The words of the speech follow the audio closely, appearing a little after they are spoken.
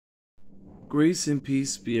Grace and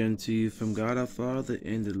peace be unto you from God our Father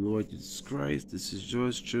and the Lord Jesus Christ. This is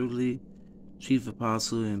yours truly, Chief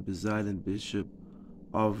Apostle and Presiding Bishop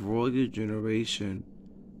of Royal Generation,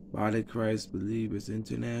 Body of Christ Believers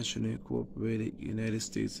International Incorporated, United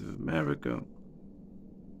States of America,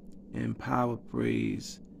 and Power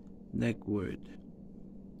Praise Network.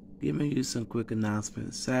 Giving you some quick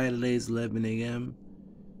announcements. Saturdays, 11 a.m.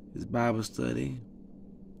 is Bible study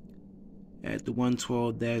at the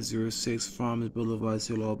 112-06 Farmers Boulevard,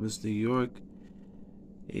 St. Albans, New York.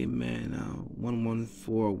 Amen.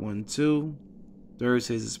 11412.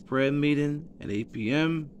 Thursdays is prayer meeting at 8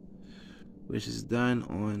 p.m., which is done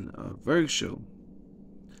on virtual.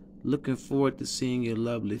 Looking forward to seeing your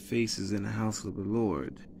lovely faces in the house of the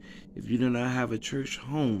Lord. If you do not have a church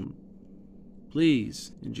home,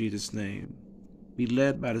 please, in Jesus' name, be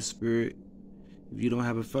led by the Spirit. If you don't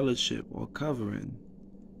have a fellowship or covering,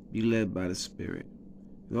 be led by the Spirit.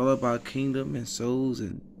 It's all about kingdom and souls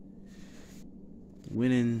and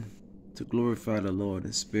winning to glorify the Lord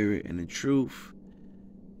in spirit and in truth.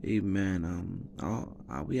 Amen.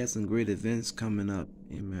 We have some great events coming up.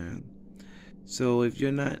 Amen. So if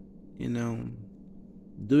you're not, doing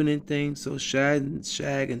anything, so shag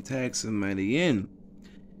and tag somebody in.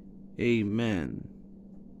 Amen.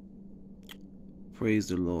 Praise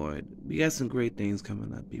the Lord. We got some great things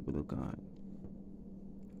coming up, people of God.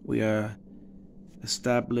 We are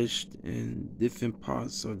established in different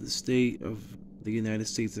parts of the state of the United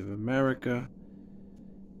States of America.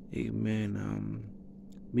 Amen.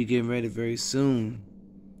 We getting ready very soon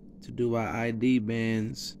to do our ID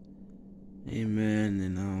bands. Amen.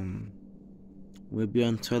 And we'll be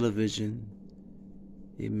on television.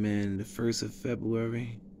 Amen. The 1st of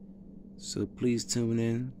February. So please tune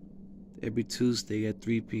in every Tuesday at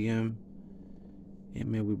 3 p.m.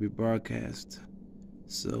 Amen. We'll be broadcast.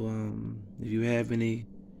 So if you have any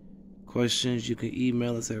questions, you can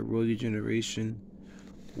email us at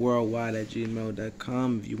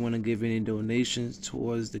royalgenerationworldwide@gmail.com. If you want to give any donations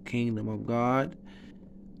towards the kingdom of God,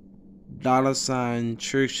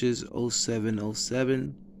 $churches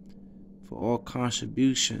 0707 for all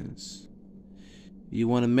contributions. If you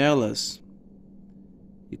want to mail us,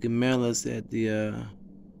 you can mail us at the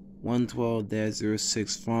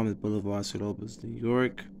 112-06 Farmers Boulevard, St. Albans, New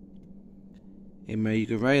York. Amen. You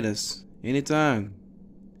can write us anytime.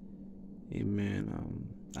 Amen.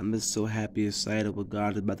 I'm just so happy, excited what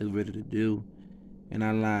God is about to get ready to do in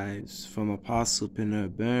our lives. From Apostle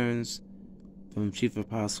Pennard Burns, from Chief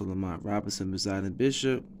Apostle Lamont Robertson, Presiding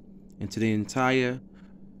Bishop, and to the entire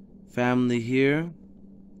family here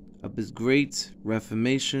of this great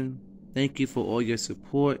Reformation. Thank you for all your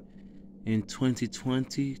support in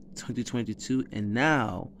 2020, 2022, and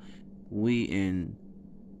now we in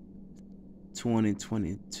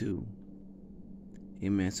 2022.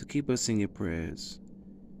 Amen. So keep us in your prayers.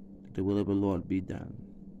 The will of the Lord be done.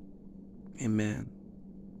 Amen.